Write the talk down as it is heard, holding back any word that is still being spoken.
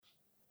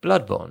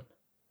Bloodborne,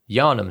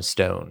 Yharnam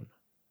Stone.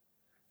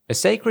 A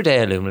sacred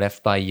heirloom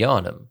left by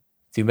Yharnam,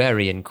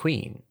 Pthumerian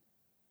queen.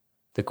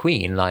 The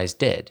queen lies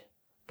dead,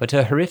 but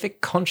her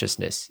horrific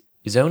consciousness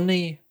is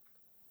only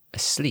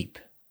asleep,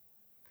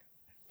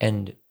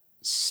 and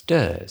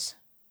stirs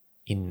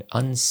in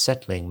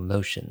unsettling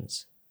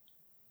motions.